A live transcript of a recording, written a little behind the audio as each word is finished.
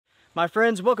My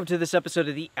friends, welcome to this episode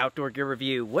of the Outdoor Gear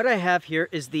Review. What I have here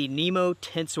is the Nemo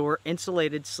Tensor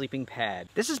Insulated Sleeping Pad.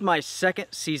 This is my second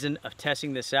season of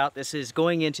testing this out. This is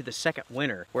going into the second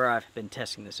winter where I've been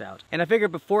testing this out. And I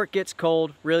figured before it gets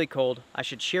cold, really cold, I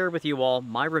should share with you all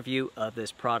my review of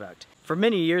this product. For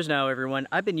many years now, everyone,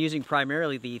 I've been using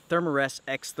primarily the Thermarest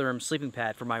X-Therm sleeping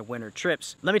pad for my winter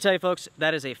trips. Let me tell you folks,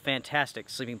 that is a fantastic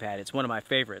sleeping pad. It's one of my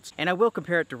favorites. And I will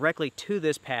compare it directly to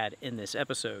this pad in this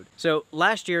episode. So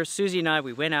last year, Susie and I,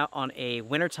 we went out on a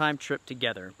wintertime trip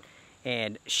together.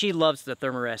 And she loves the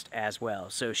Thermarest as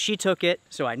well. So she took it,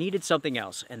 so I needed something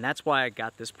else, and that's why I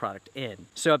got this product in.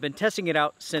 So I've been testing it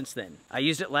out since then. I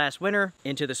used it last winter,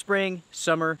 into the spring,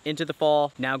 summer, into the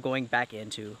fall, now going back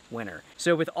into winter.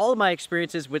 So with all of my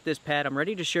experiences with this pad, I'm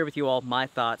ready to share with you all my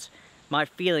thoughts, my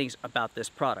feelings about this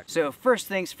product. So first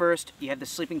things first, you have the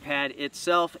sleeping pad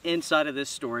itself inside of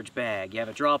this storage bag. You have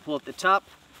a draw pull at the top,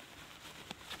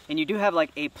 and you do have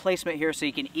like a placement here so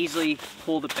you can easily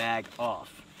pull the bag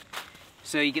off.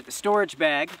 So you get the storage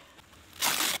bag.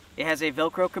 It has a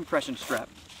Velcro compression strap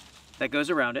that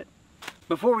goes around it.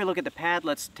 Before we look at the pad,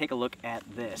 let's take a look at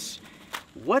this.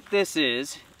 What this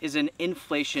is an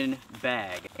inflation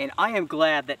bag. And I am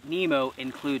glad that Nemo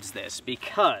includes this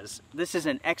because this is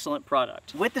an excellent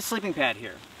product. With the sleeping pad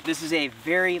here, this is a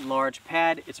very large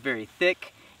pad, it's very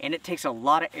thick, and it takes a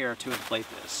lot of air to inflate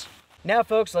this. Now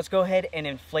folks, let's go ahead and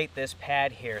inflate this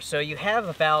pad here. So you have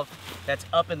a valve that's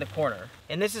up in the corner,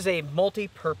 and this is a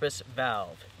multi-purpose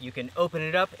valve. You can open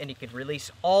it up and you can release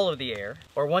all of the air,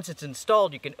 or once it's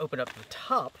installed, you can open up the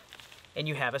top and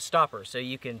you have a stopper. So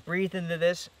you can breathe into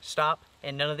this, stop,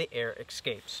 and none of the air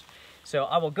escapes. So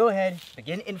I will go ahead,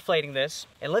 begin inflating this,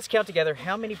 and let's count together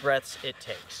how many breaths it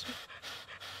takes.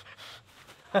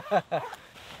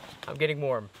 I'm getting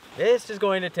warm. This is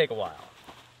going to take a while.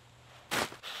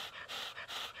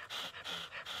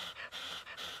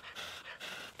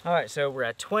 All right, so we're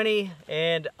at 20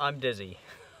 and I'm dizzy.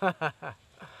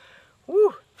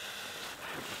 Woo!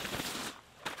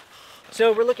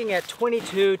 So we're looking at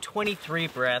 22, 23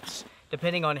 breaths,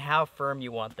 depending on how firm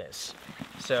you want this.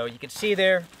 So you can see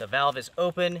there, the valve is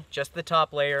open, just the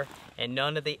top layer, and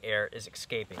none of the air is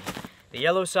escaping. The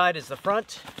yellow side is the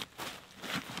front,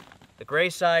 the gray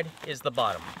side is the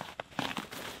bottom.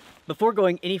 Before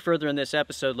going any further in this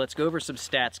episode, let's go over some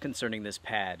stats concerning this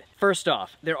pad. First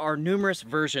off, there are numerous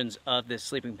versions of this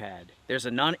sleeping pad. There's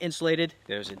a non-insulated,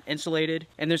 there's an insulated,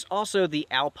 and there's also the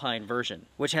Alpine version,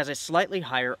 which has a slightly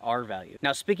higher R value.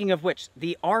 Now speaking of which,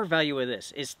 the R value of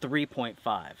this is 3.5.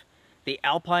 The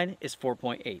Alpine is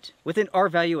 4.8. With an R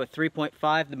value of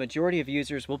 3.5, the majority of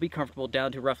users will be comfortable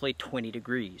down to roughly 20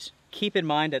 degrees. Keep in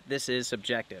mind that this is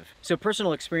subjective. So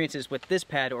personal experiences with this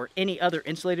pad or any other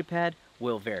insulated pad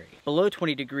will vary. Below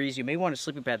 20 degrees, you may want a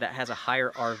sleeping pad that has a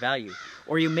higher R value,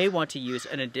 or you may want to use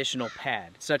an additional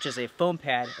pad, such as a foam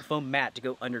pad, a foam mat to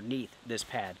go underneath this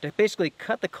pad, to basically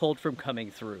cut the cold from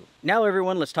coming through. Now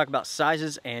everyone, let's talk about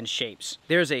sizes and shapes.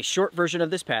 There's a short version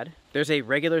of this pad, there's a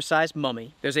regular size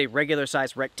mummy, there's a regular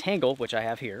size rectangle, which I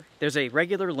have here, there's a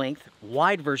regular length,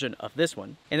 wide version of this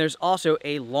one, and there's also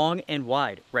a long and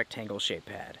wide rectangle shaped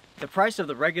pad. The price of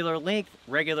the regular length,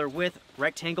 regular width,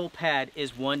 rectangle pad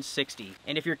is $160.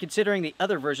 And if you're considering the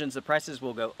other versions, the prices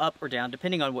will go up or down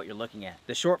depending on what you're looking at.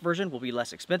 The short version will be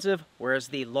less expensive, whereas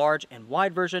the large and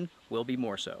wide version will be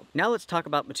more so. Now let's talk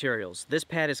about materials. This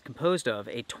pad is composed of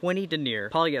a 20 denier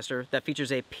polyester that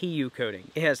features a PU coating.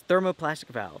 It has thermoplastic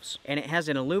valves, and it has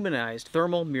an aluminized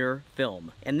thermal mirror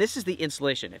film. And this is the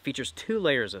insulation. It features 2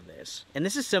 layers of this. And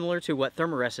this is similar to what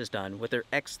Thermarest has done with their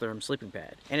X-Therm sleeping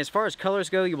pad. And as far as colors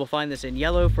go, you will find this in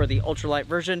yellow for the ultralight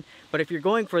version, but if you're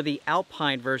going for the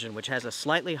Alpine version, which has a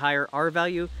slightly higher R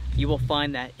value, you will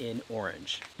find that in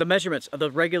orange. The measurements of the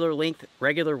regular length,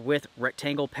 regular width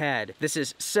rectangle pad. This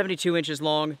is 72 inches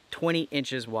long, 20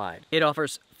 inches wide. It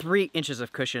offers 3 inches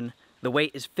of cushion. The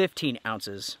weight is 15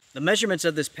 ounces. The measurements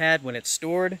of this pad when it's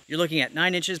stored, you're looking at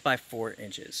 9 inches by 4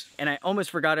 inches. And I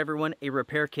almost forgot everyone, a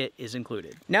repair kit is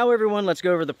included. Now everyone, let's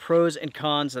go over the pros and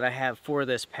cons that I have for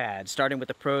this pad, starting with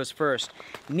the pros first.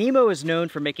 Nemo is known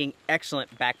for making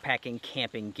excellent backpacking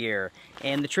camping gear,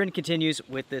 and the trend continues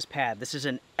with this pad. This is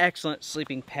an excellent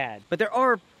sleeping pad, but there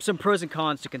are some pros and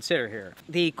cons to consider here.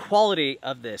 The quality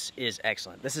of this is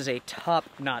excellent. This is a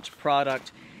top-notch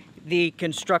product. The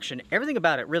construction, everything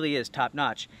about it really is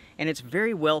top-notch, and it's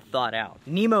very well thought out.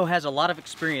 Nemo has a lot of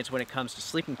experience when it comes to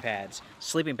sleeping pads,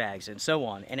 sleeping bags, and so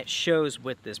on, and it shows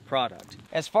with this product.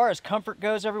 As far as comfort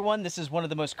goes, everyone, this is one of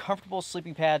the most comfortable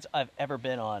sleeping pads I've ever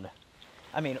been on.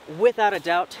 I mean, without a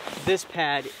doubt, this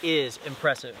pad is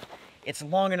impressive. It's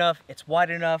long enough, it's wide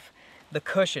enough, the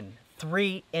cushion,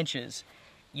 3 inches.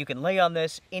 You can lay on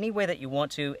this any way that you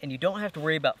want to, and you don't have to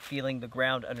worry about feeling the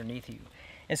ground underneath you.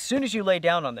 As soon as you lay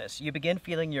down on this, you begin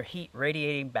feeling your heat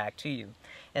radiating back to you.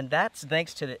 And that's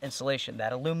thanks to the insulation,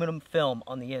 that aluminum film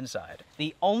on the inside.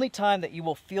 The only time that you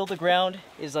will feel the ground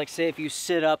is like, say, if you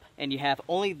sit up and you have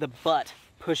only the butt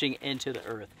pushing into the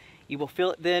earth. You will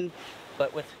feel it then,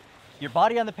 but with your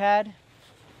body on the pad,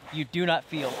 you do not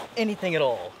feel anything at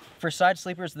all. For side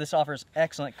sleepers, this offers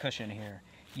excellent cushion here.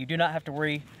 You do not have to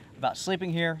worry about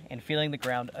sleeping here and feeling the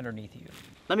ground underneath you.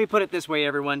 Let me put it this way,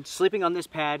 everyone. Sleeping on this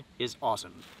pad is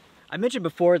awesome. I mentioned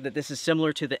before that this is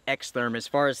similar to the X-Therm as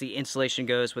far as the insulation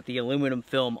goes with the aluminum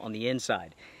film on the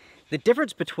inside. The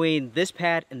difference between this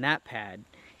pad and that pad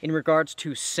in regards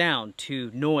to sound, to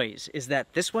noise, is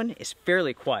that this one is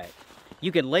fairly quiet.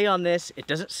 You can lay on this, it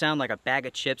doesn't sound like a bag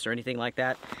of chips or anything like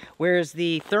that. Whereas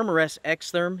the Thermarest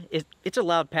X-Therm, it's a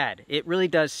loud pad. It really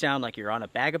does sound like you're on a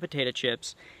bag of potato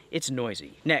chips. It's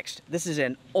noisy. Next, this is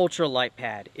an ultralight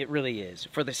pad. It really is.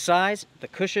 For the size, the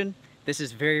cushion, this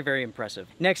is very, very impressive.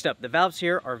 Next up, the valves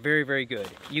here are very, very good.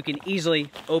 You can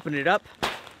easily open it up,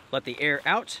 let the air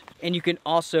out, and you can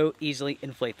also easily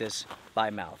inflate this by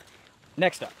mouth.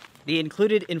 Next up, the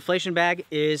included inflation bag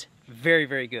is very,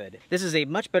 very good. This is a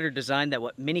much better design than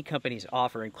what many companies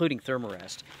offer, including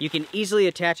Thermarest. You can easily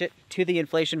attach it to the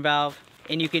inflation valve,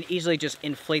 and you can easily just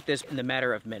inflate this in the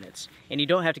matter of minutes, and you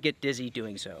don't have to get dizzy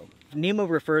doing so. Nemo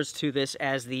refers to this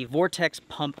as the vortex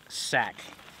pump sack.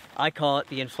 I call it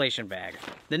the inflation bag.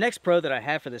 The next pro that I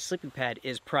have for this sleeping pad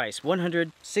is price.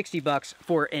 $160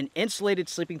 for an insulated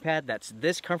sleeping pad that's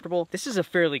this comfortable. This is a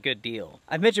fairly good deal.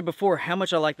 I've mentioned before how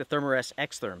much I like the Thermarest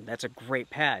X-Therm. That's a great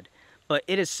pad, but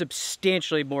it is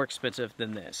substantially more expensive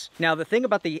than this. Now, the thing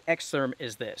about the X-Therm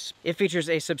is this. It features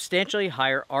a substantially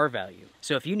higher R value.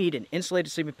 So if you need an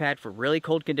insulated sleeping pad for really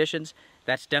cold conditions,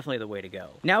 that's definitely the way to go.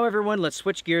 Now everyone, let's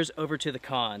switch gears over to the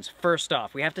cons. First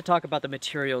off, we have to talk about the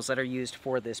materials that are used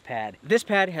for this pad. This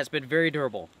pad has been very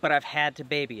durable, but I've had to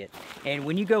baby it. And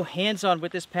when you go hands-on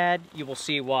with this pad, you will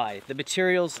see why. The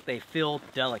materials, they feel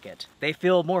delicate. They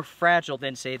feel more fragile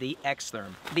than, say, the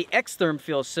X-Therm. The X-Therm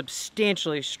feels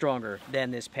substantially stronger than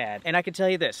this pad. And I can tell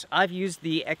you this, I've used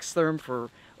the X-Therm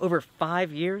for over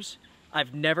 5 years.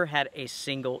 I've never had a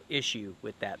single issue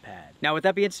with that pad. Now, with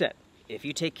that being said, if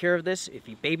you take care of this, if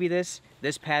you baby this,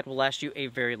 this pad will last you a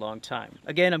very long time.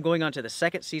 Again, I'm going on to the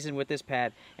second season with this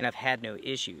pad, and I've had no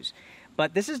issues.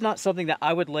 But this is not something that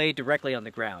I would lay directly on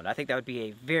the ground. I think that would be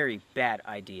a very bad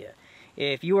idea.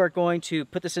 If you are going to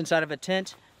put this inside of a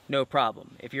tent, no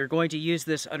problem. If you're going to use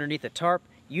this underneath a tarp,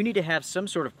 you need to have some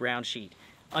sort of ground sheet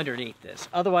underneath this.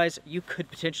 Otherwise, you could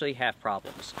potentially have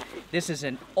problems. This is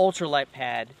an ultralight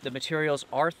pad. The materials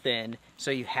are thin,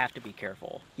 so you have to be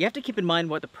careful. You have to keep in mind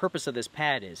what the purpose of this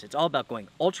pad is. It's all about going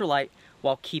ultralight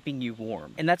while keeping you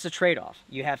warm. And that's a trade-off.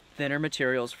 You have thinner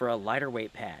materials for a lighter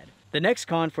weight pad. The next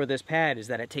con for this pad is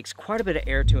that it takes quite a bit of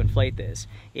air to inflate this.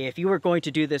 If you were going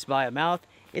to do this by a mouth,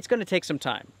 it's going to take some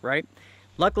time, right?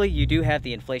 Luckily, you do have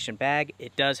the inflation bag.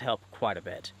 It does help quite a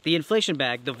bit. The inflation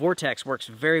bag, the vortex, works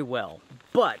very well.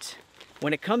 But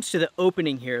when it comes to the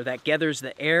opening here that gathers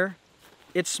the air,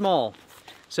 it's small.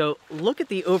 So look at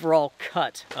the overall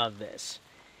cut of this.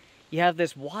 You have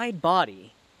this wide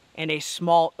body and a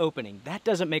small opening. That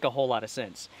doesn't make a whole lot of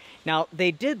sense. Now,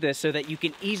 they did this so that you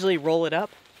can easily roll it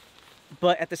up,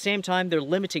 but at the same time, they're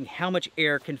limiting how much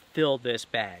air can fill this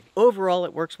bag. Overall,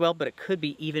 it works well, but it could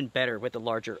be even better with the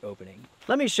larger opening.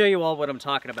 Let me show you all what I'm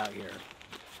talking about here.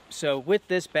 So with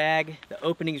this bag, the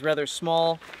opening's rather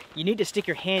small. You need to stick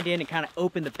your hand in and kind of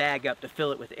open the bag up to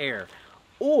fill it with air.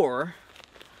 Or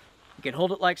you can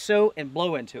hold it like so and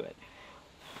blow into it.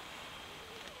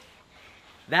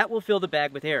 That will fill the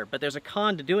bag with air, but there's a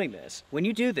con to doing this. When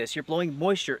you do this, you're blowing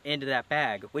moisture into that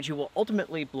bag, which you will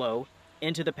ultimately blow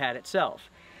into the pad itself.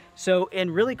 So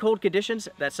in really cold conditions,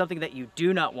 that's something that you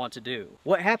do not want to do.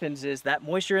 What happens is that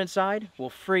moisture inside will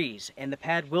freeze and the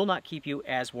pad will not keep you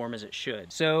as warm as it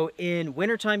should. So in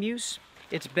wintertime use,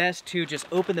 it's best to just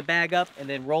open the bag up and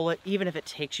then roll it, even if it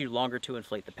takes you longer to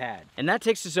inflate the pad. And that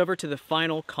takes us over to the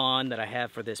final con that I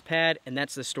have for this pad, and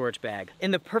that's the storage bag.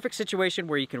 In the perfect situation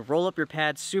where you can roll up your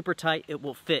pad super tight, it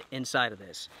will fit inside of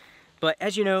this. But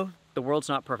as you know, the world's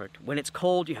not perfect. When it's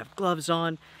cold, you have gloves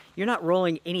on, you're not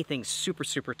rolling anything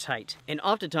super tight. And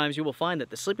oftentimes you will find that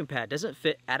the sleeping pad doesn't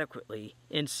fit adequately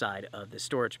inside of the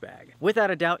storage bag.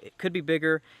 Without a doubt, it could be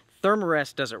bigger.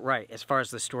 Thermarest does it right as far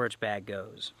as the storage bag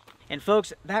goes. And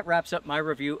folks, that wraps up my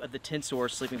review of the Tensor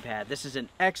sleeping pad. This is an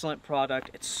excellent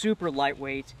product. It's super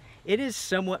lightweight. It is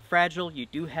somewhat fragile. You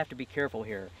do have to be careful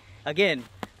here. Again,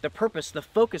 the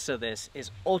focus of this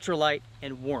is ultralight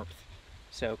and warmth.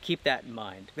 So keep that in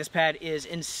mind. This pad is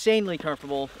insanely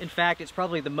comfortable. In fact, it's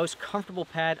probably the most comfortable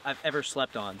pad I've ever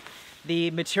slept on.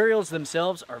 The materials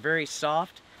themselves are very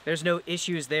soft. There's no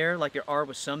issues there like there are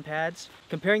with some pads.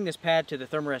 Comparing this pad to the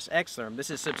Thermarest X-Therm,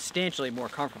 this is substantially more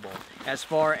comfortable as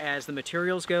far as the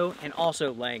materials go and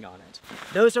also laying on it.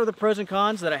 Those are the pros and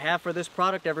cons that I have for this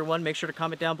product, everyone. Make sure to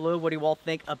comment down below what do you all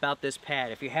think about this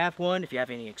pad. If you have one, if you have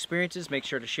any experiences, make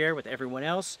sure to share with everyone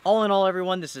else. All in all,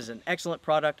 everyone, this is an excellent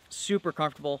product, super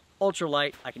comfortable, ultra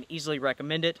light. I can easily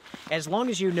recommend it as long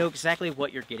as you know exactly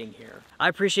what you're getting here. I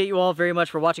appreciate you all very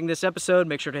much for watching this episode.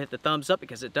 Make sure to hit the thumbs up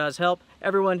because it does help.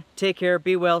 Everyone, take care,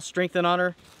 be well, strength and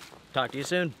honor. Talk to you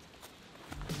soon.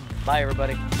 Bye,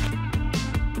 everybody.